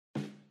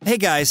Hey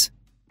guys!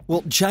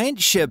 Well, giant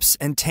ships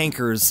and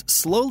tankers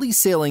slowly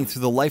sailing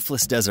through the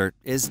lifeless desert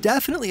is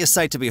definitely a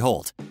sight to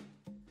behold.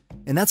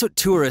 And that's what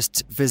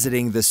tourists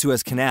visiting the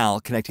Suez Canal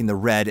connecting the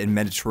Red and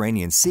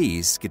Mediterranean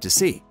seas get to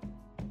see.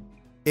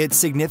 It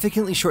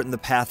significantly shortened the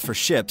path for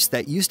ships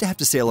that used to have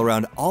to sail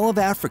around all of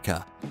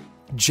Africa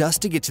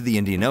just to get to the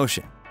Indian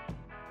Ocean.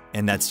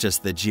 And that's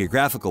just the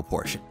geographical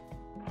portion.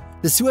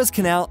 The Suez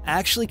Canal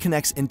actually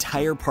connects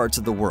entire parts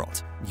of the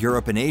world,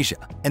 Europe and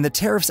Asia, and the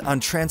tariffs on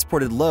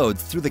transported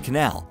loads through the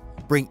canal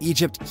bring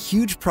Egypt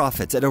huge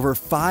profits at over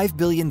 $5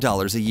 billion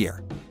a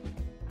year.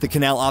 The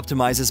canal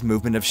optimizes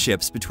movement of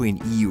ships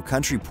between EU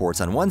country ports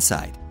on one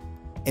side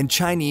and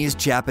Chinese,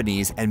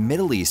 Japanese, and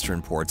Middle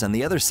Eastern ports on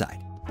the other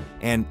side.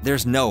 And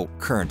there's no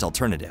current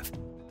alternative.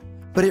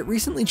 But it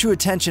recently drew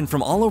attention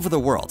from all over the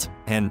world,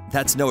 and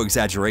that's no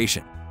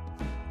exaggeration.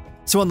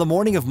 So on the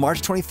morning of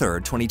March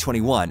 23,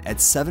 2021 at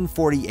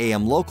 7:40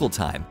 a.m. local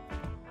time,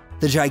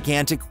 the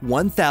gigantic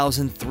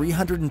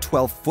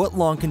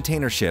 1,312-foot-long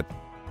container ship,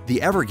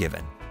 the Ever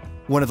Given,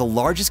 one of the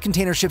largest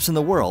container ships in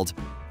the world,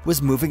 was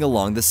moving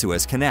along the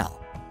Suez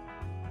Canal.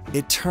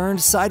 It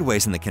turned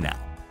sideways in the canal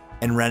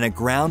and ran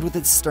aground with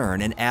its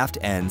stern and aft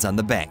ends on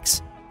the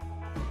banks.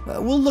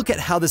 We'll look at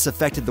how this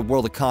affected the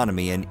world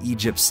economy and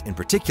Egypt's in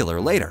particular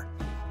later,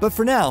 but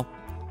for now,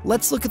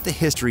 let's look at the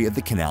history of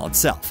the canal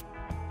itself.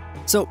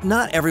 So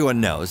not everyone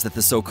knows that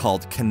the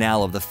so-called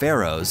Canal of the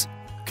Pharaohs,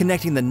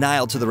 connecting the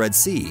Nile to the Red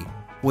Sea,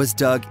 was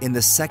dug in the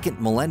 2nd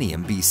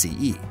millennium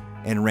BCE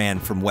and ran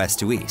from west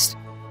to east.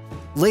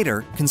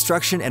 Later,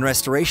 construction and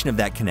restoration of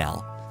that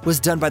canal was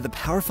done by the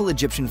powerful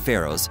Egyptian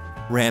pharaohs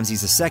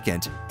Ramses II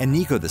and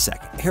Necho II.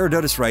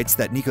 Herodotus writes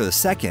that Necho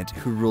II,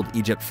 who ruled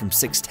Egypt from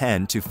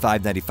 610 to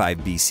 595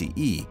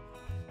 BCE,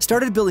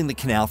 started building the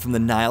canal from the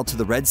Nile to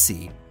the Red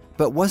Sea,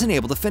 but wasn't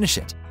able to finish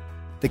it.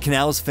 The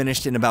canal was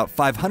finished in about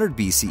 500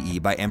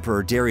 BCE by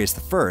Emperor Darius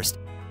I,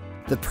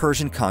 the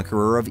Persian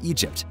conqueror of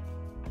Egypt.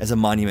 As a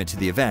monument to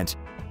the event,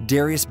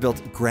 Darius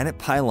built granite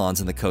pylons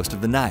on the coast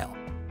of the Nile,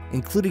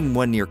 including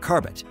one near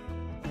Karbet,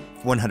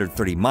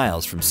 130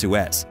 miles from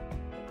Suez.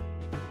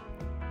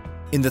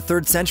 In the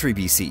 3rd century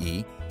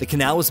BCE, the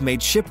canal was made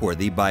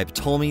shipworthy by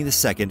Ptolemy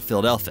II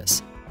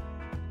Philadelphus.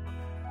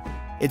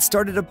 It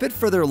started a bit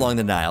further along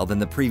the Nile than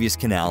the previous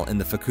canal in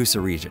the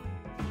Fakusa region.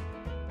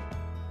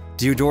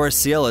 Diodorus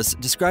Siculus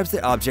describes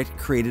the object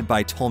created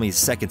by Ptolemy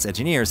II's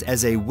engineers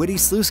as a witty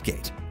sluice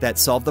gate that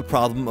solved the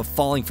problem of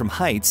falling from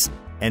heights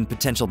and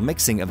potential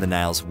mixing of the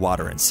Nile's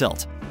water and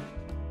silt.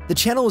 The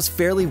channel was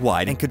fairly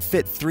wide and could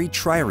fit 3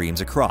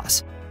 triremes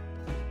across.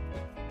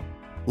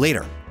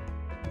 Later,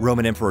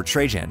 Roman Emperor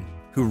Trajan,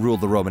 who ruled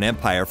the Roman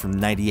Empire from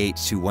 98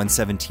 to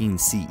 117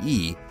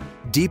 CE,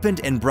 deepened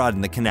and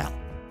broadened the canal.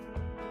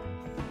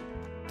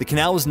 The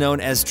canal was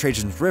known as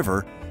Trajan's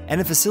River, and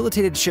it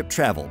facilitated ship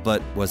travel,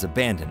 but was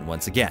abandoned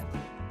once again.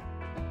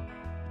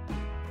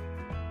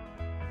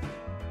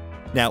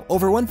 Now,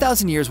 over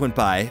 1,000 years went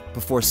by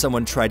before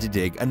someone tried to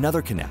dig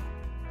another canal.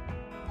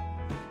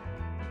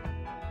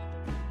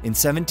 In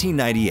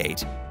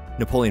 1798,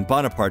 Napoleon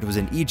Bonaparte was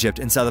in Egypt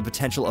and saw the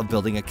potential of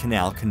building a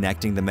canal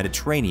connecting the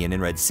Mediterranean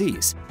and Red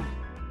Seas.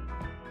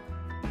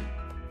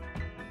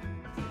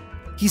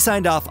 He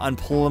signed off on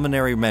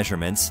preliminary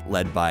measurements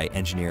led by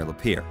engineer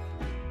Lapierre.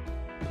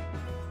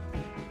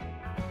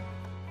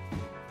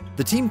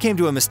 The team came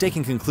to a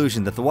mistaken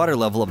conclusion that the water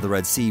level of the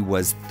Red Sea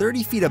was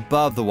 30 feet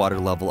above the water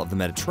level of the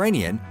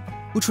Mediterranean,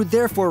 which would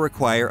therefore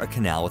require a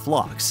canal with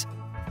locks.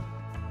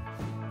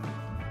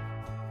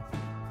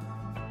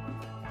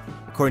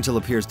 According to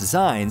Lapierre's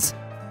designs,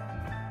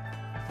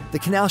 the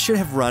canal should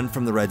have run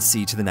from the Red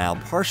Sea to the Nile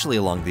partially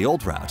along the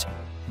old route,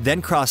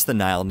 then cross the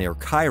Nile near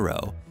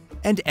Cairo,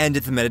 and end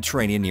at the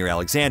Mediterranean near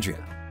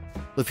Alexandria.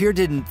 Lapierre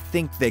didn't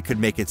think they could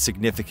make it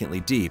significantly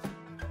deep,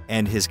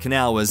 and his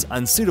canal was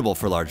unsuitable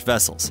for large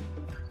vessels.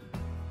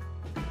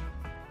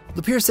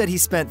 Lapierre said he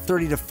spent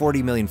 30 to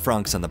 40 million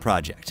francs on the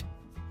project.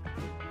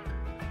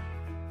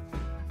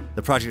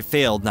 The project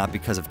failed not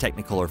because of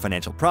technical or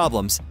financial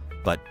problems,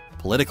 but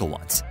political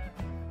ones.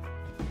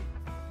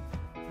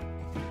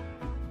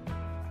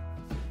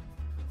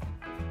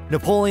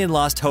 Napoleon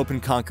lost hope in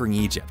conquering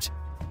Egypt.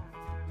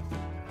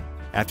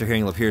 After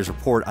hearing Lapierre's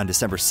report on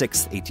December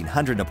 6,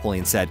 1800,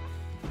 Napoleon said,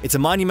 "It's a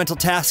monumental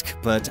task,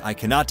 but I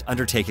cannot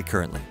undertake it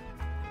currently.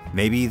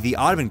 Maybe the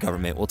Ottoman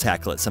government will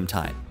tackle it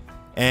sometime,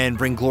 and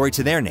bring glory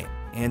to their name,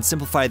 and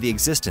simplify the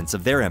existence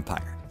of their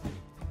empire."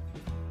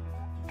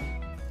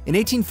 In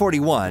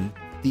 1841,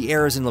 the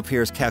errors in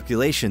Lapierre's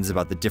calculations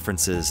about the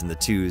differences in the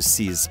two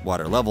seas'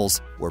 water levels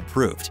were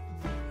proved.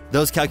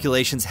 Those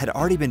calculations had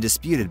already been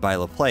disputed by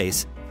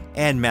Laplace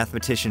and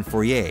mathematician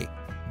Fourier,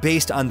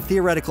 based on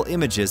theoretical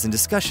images and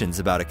discussions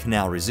about a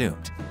canal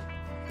resumed.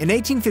 In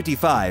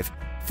 1855,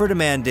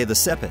 Ferdinand de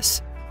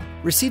Lesseps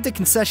received a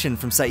concession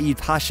from Said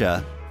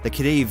Pasha, the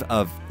Khedive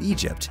of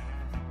Egypt,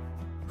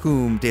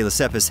 whom de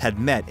Lesseps had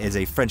met as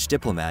a French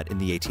diplomat in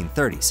the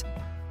 1830s.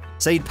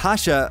 Said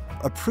Pasha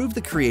approved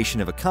the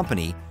creation of a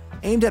company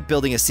aimed at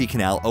building a sea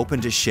canal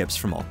open to ships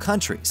from all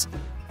countries.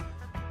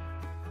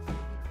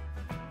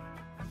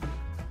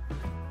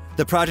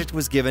 The project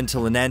was given to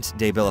Laurent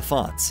de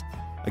Bellefonds.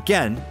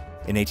 Again,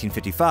 in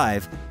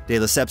 1855, de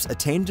Lesseps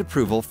attained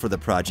approval for the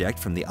project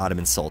from the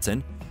Ottoman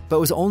Sultan, but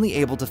was only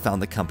able to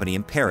found the company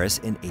in Paris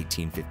in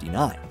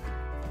 1859.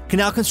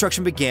 Canal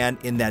construction began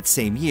in that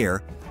same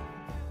year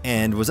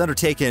and was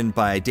undertaken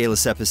by de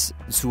Lesseps'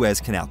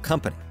 Suez Canal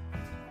Company.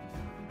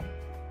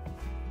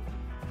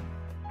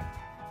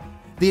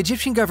 The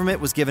Egyptian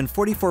government was given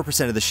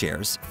 44% of the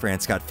shares,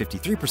 France got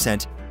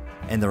 53%,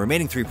 and the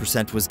remaining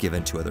 3% was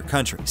given to other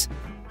countries.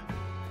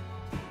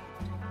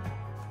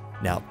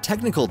 Now,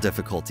 technical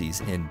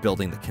difficulties in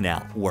building the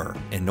canal were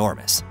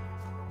enormous.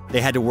 They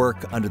had to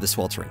work under the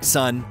sweltering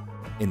sun,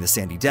 in the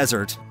sandy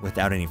desert,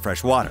 without any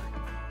fresh water.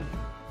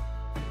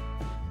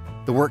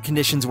 The work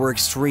conditions were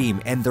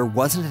extreme, and there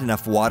wasn't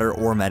enough water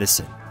or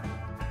medicine.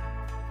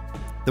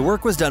 The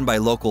work was done by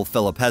local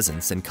fellow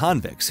peasants and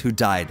convicts who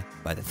died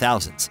by the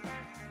thousands.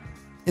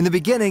 In the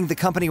beginning, the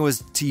company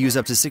was to use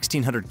up to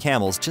 1,600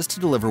 camels just to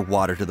deliver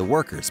water to the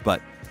workers, but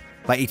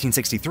by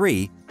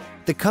 1863,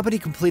 the company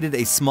completed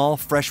a small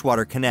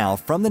freshwater canal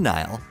from the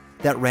Nile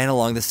that ran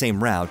along the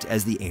same route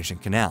as the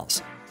ancient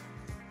canals.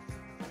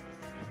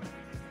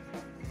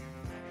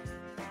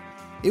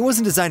 It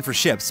wasn't designed for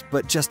ships,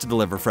 but just to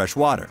deliver fresh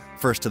water,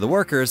 first to the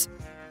workers,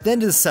 then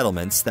to the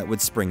settlements that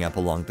would spring up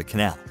along the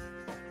canal.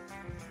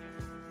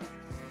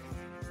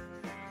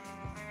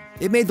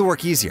 It made the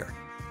work easier,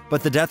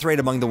 but the death rate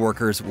among the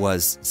workers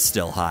was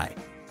still high.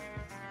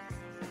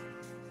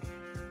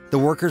 The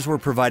workers were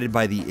provided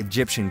by the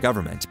Egyptian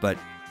government, but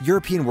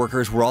European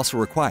workers were also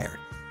required.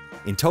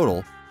 In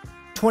total,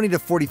 20 to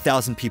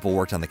 40,000 people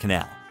worked on the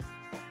canal.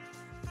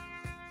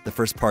 The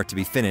first part to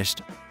be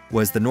finished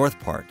was the north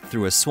part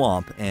through a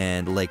swamp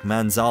and Lake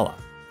Manzala,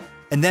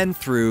 and then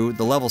through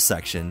the level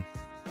section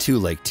to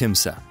Lake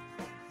Timsah.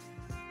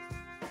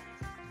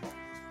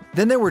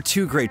 Then there were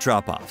two great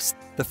drop-offs.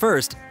 The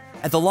first,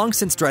 at the long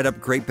since dried up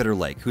Great Bitter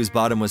Lake, whose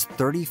bottom was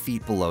 30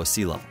 feet below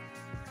sea level.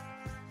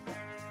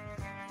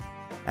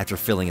 After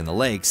filling in the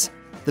lakes,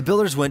 the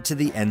builders went to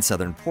the end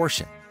southern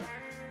portion.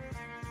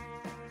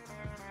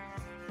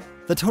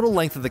 The total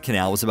length of the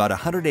canal was about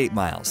 108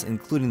 miles,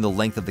 including the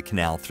length of the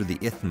canal through the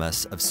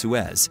Isthmus of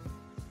Suez,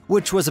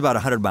 which was about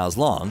 100 miles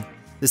long,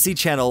 the sea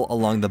channel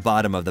along the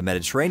bottom of the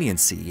Mediterranean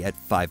Sea at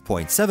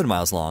 5.7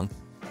 miles long,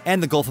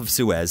 and the Gulf of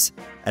Suez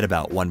at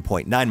about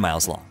 1.9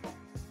 miles long.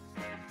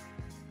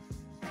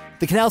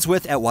 The canal's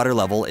width at water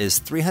level is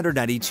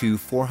 390 to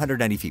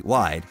 490 feet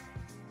wide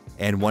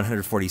and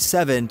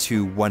 147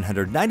 to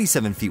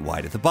 197 feet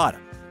wide at the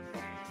bottom.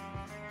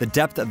 The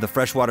depth of the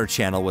freshwater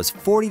channel was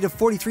 40 to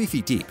 43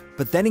 feet deep,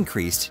 but then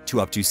increased to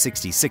up to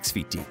 66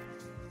 feet deep.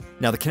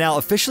 Now, the canal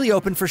officially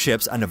opened for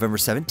ships on November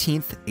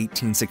 17,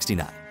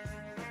 1869.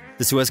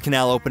 The Suez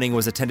Canal opening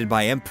was attended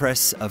by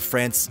Empress of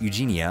France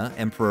Eugenia,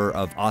 Emperor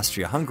of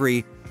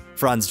Austria-Hungary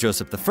Franz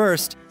Joseph I,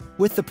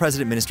 with the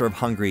President-Minister of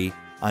Hungary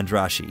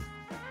Andrássy,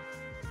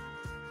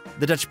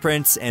 the Dutch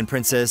prince and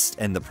princess,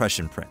 and the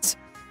Prussian prince.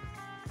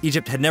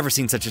 Egypt had never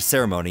seen such a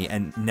ceremony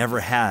and never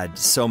had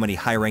so many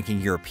high-ranking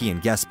European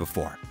guests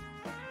before.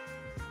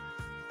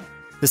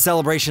 The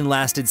celebration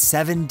lasted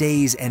 7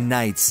 days and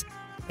nights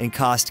and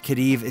cost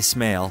Khedive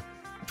Ismail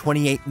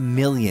 28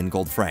 million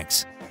gold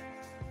francs.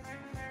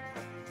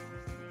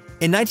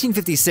 In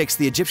 1956,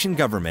 the Egyptian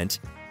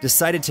government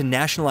decided to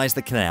nationalize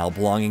the canal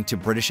belonging to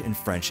British and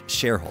French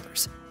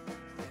shareholders.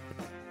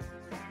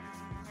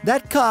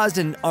 That caused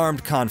an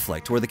armed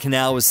conflict where the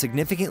canal was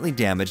significantly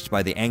damaged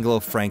by the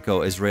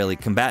Anglo-Franco-Israeli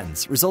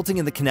combatants, resulting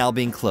in the canal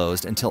being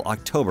closed until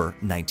October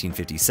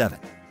 1957.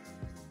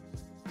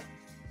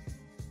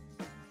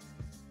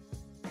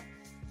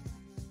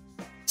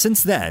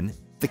 Since then,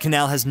 the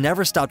canal has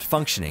never stopped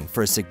functioning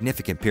for a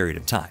significant period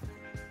of time.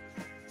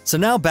 So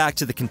now back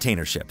to the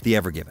container ship, the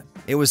Ever Given.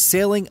 It was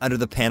sailing under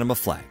the Panama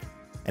flag,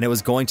 and it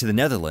was going to the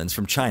Netherlands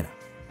from China.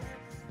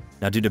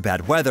 Now, due to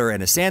bad weather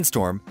and a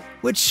sandstorm,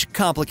 which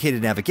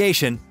complicated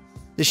navigation,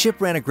 the ship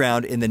ran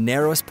aground in the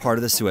narrowest part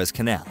of the Suez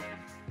Canal,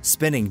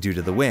 spinning due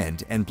to the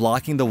wind and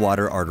blocking the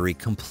water artery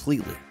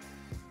completely.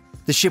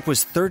 The ship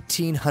was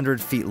 1,300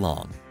 feet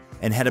long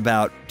and had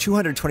about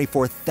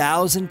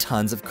 224,000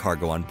 tons of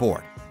cargo on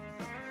board.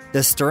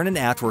 The stern and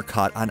aft were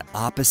caught on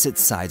opposite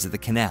sides of the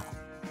canal.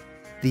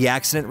 The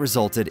accident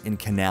resulted in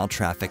canal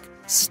traffic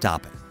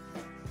stopping.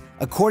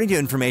 According to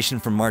information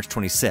from March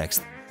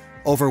 26th,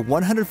 over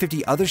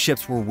 150 other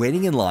ships were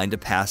waiting in line to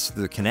pass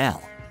through the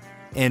canal,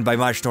 and by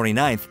March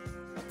 29th,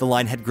 the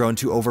line had grown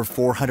to over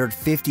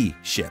 450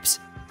 ships.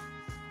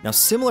 Now,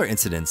 similar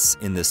incidents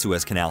in the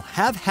Suez Canal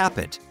have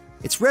happened.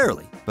 It's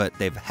rarely, but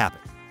they've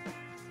happened.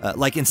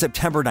 Like in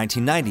September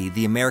 1990,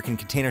 the American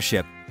container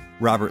ship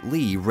Robert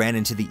Lee ran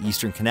into the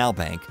Eastern Canal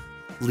Bank,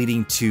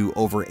 leading to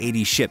over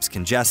 80 ships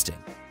congesting.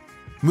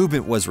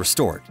 Movement was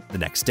restored the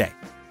next day.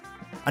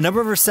 On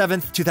November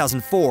 7,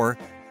 2004,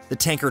 the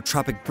tanker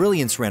Tropic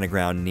Brilliance ran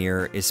aground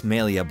near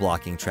Ismailia,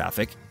 blocking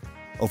traffic.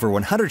 Over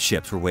 100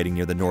 ships were waiting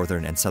near the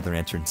northern and southern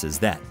entrances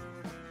then.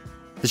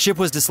 The ship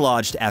was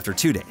dislodged after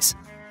 2 days.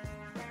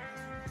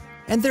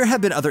 And there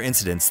have been other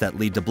incidents that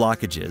lead to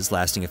blockages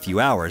lasting a few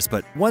hours,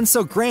 but one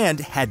so grand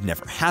had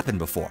never happened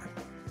before.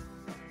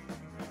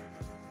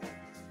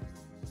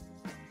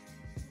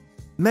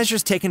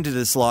 Measures taken to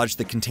dislodge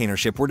the container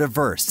ship were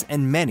diverse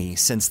and many,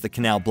 since the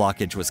canal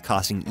blockage was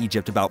costing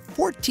Egypt about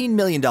 $14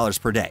 million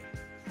per day.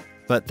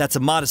 But that's a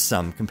modest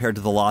sum compared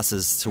to the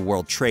losses to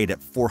world trade at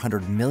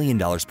 $400 million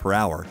per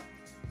hour,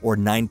 or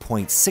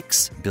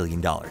 $9.6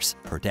 billion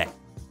per day.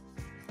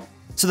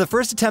 So the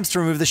first attempts to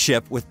remove the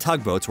ship with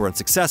tugboats were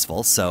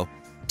unsuccessful, so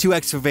 2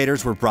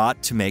 excavators were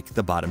brought to make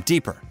the bottom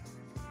deeper.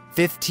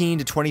 15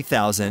 to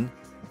 20,000,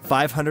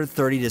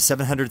 530 to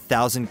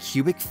 700,000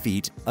 cubic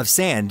feet of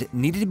sand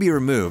needed to be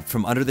removed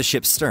from under the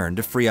ship's stern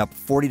to free up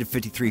 40 to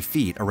 53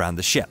 feet around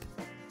the ship.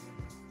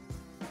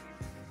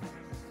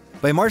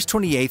 By March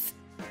 28th,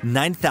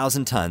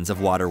 9,000 tons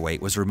of water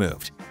weight was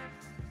removed,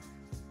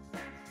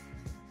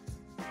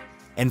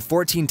 and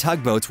 14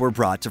 tugboats were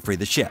brought to free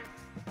the ship.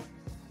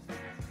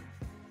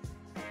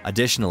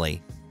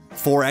 Additionally,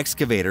 4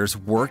 excavators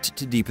worked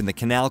to deepen the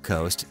canal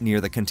coast near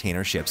the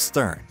container ship's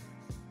stern.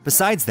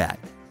 Besides that,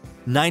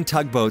 9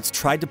 tugboats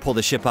tried to pull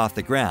the ship off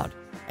the ground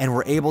and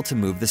were able to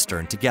move the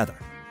stern together.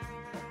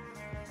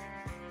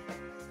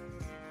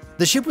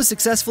 The ship was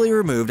successfully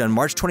removed on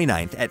March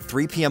 29th at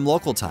 3 p.m.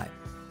 local time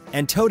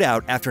and towed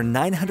out after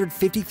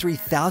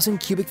 953,000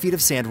 cubic feet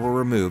of sand were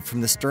removed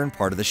from the stern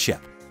part of the ship.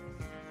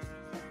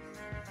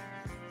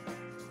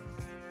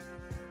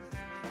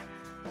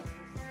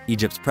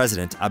 Egypt's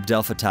President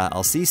Abdel Fattah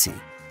al-Sisi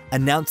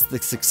announced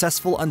the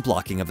successful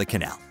unblocking of the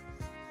canal.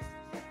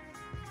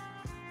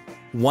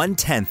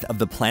 1/10 of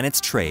the planet's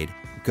trade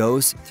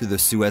goes through the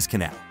Suez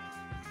Canal.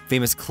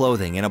 Famous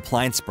clothing and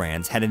appliance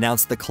brands had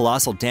announced the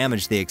colossal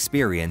damage they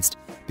experienced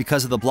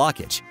because of the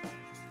blockage.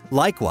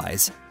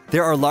 Likewise,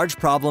 there are large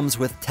problems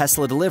with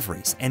Tesla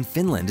deliveries, and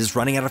Finland is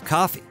running out of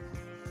coffee.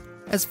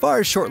 As far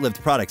as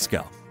short-lived products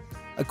go,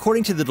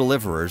 according to the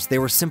deliverers, they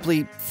were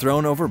simply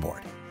thrown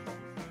overboard.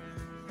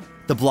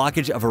 The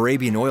blockage of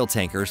Arabian oil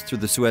tankers through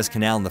the Suez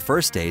Canal in the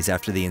first days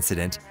after the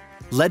incident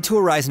led to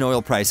a rise in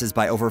oil prices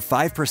by over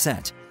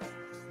 5%.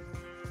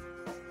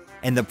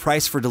 And the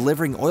price for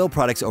delivering oil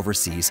products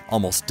overseas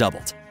almost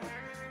doubled.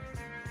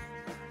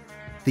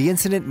 The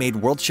incident made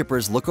world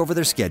shippers look over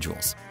their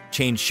schedules,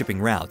 change shipping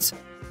routes,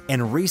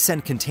 and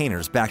resend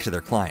containers back to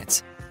their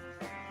clients.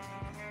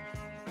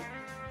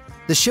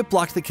 The ship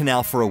blocked the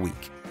canal for a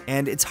week,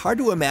 and it's hard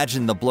to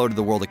imagine the blow to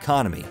the world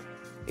economy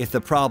if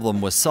the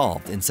problem was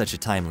solved in such a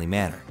timely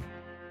manner.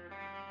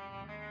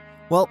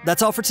 Well,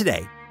 that's all for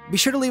today. Be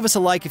sure to leave us a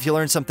like if you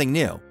learned something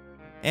new,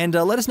 and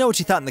let us know what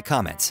you thought in the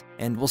comments,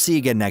 and we'll see you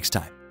again next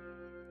time.